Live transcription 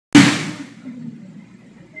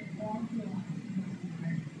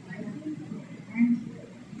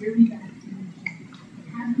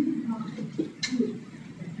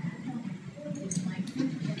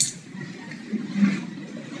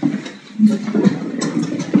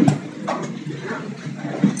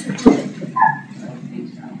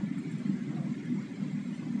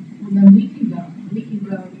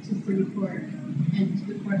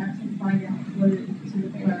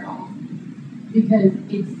because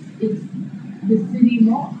it's the city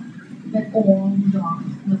law that all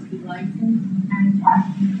dogs must be licensed and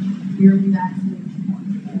have yearly vaccination.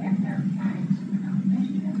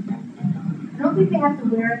 I don't think they have to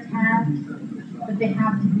wear a tab, but they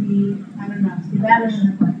have to be, I don't know, so that is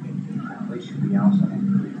unfortunately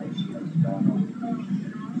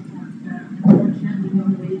the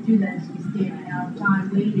only way to do that is to be standing out of time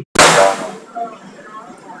waiting.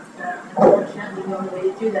 Unfortunately, the only way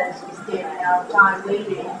to do that is to be standing out of time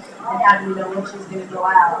waiting, and how do you know when she's going to go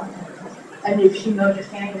out? And if she knows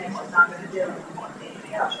just hanging there, she's not going to do it.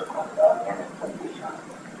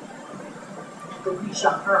 The leash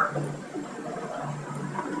on her.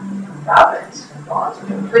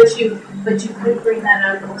 But you could bring that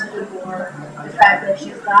up to the board. The fact that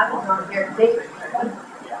she's got it on here,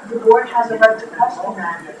 the board has a right to question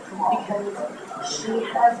that because she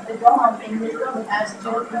has the dog in this building, as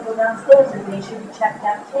do the people downstairs, and they should be checked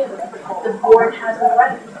out too. The board has a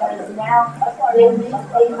right because now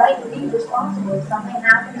they might be responsible. If something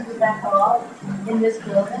happens with that dog in this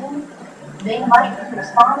building, they might be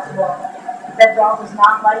responsible. That dog was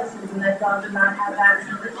not licensed and that dog did not have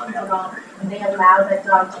vaccinations at all, and they allowed that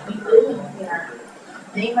dog to be living here.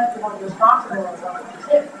 They might be responsible as well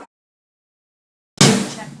too.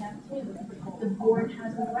 Checked out too. The board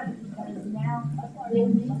has a right because now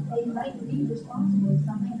they might be responsible. If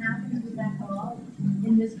something happens with that dog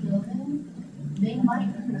in this building, they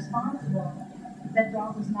might be responsible. That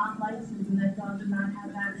dog was not licensed and that dog did not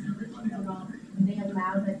have vaccinations at all, and they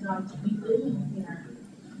allowed that dog to be living here.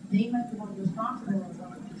 They might be responsible as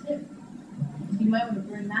well too. You might want to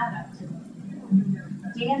bring that up too.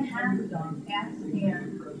 Dan has a dog. Ask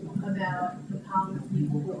Dan about the policy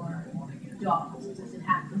for dogs. Does it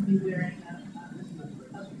have to be wearing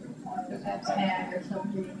a tag or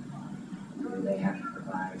something? They have to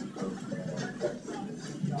provide because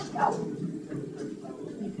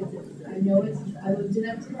I know I looked it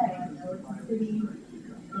up today. I know it's a city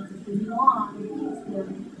law.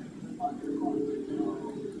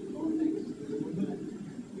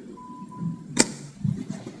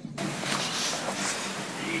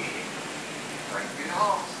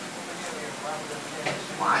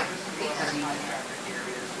 Why? Because he's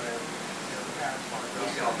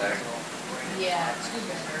all better. Yeah, it's too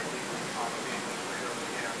better.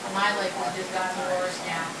 My life has just gotten worse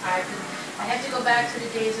now. I have to go back to the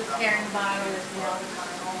days of carrying bottles,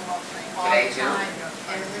 all the time,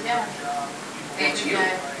 every day. It's you.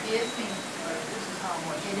 It is me.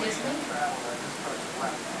 It is me.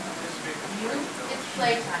 You, it's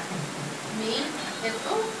playtime. Me, it's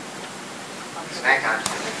ooh. Smack on.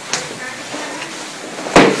 It's playtime.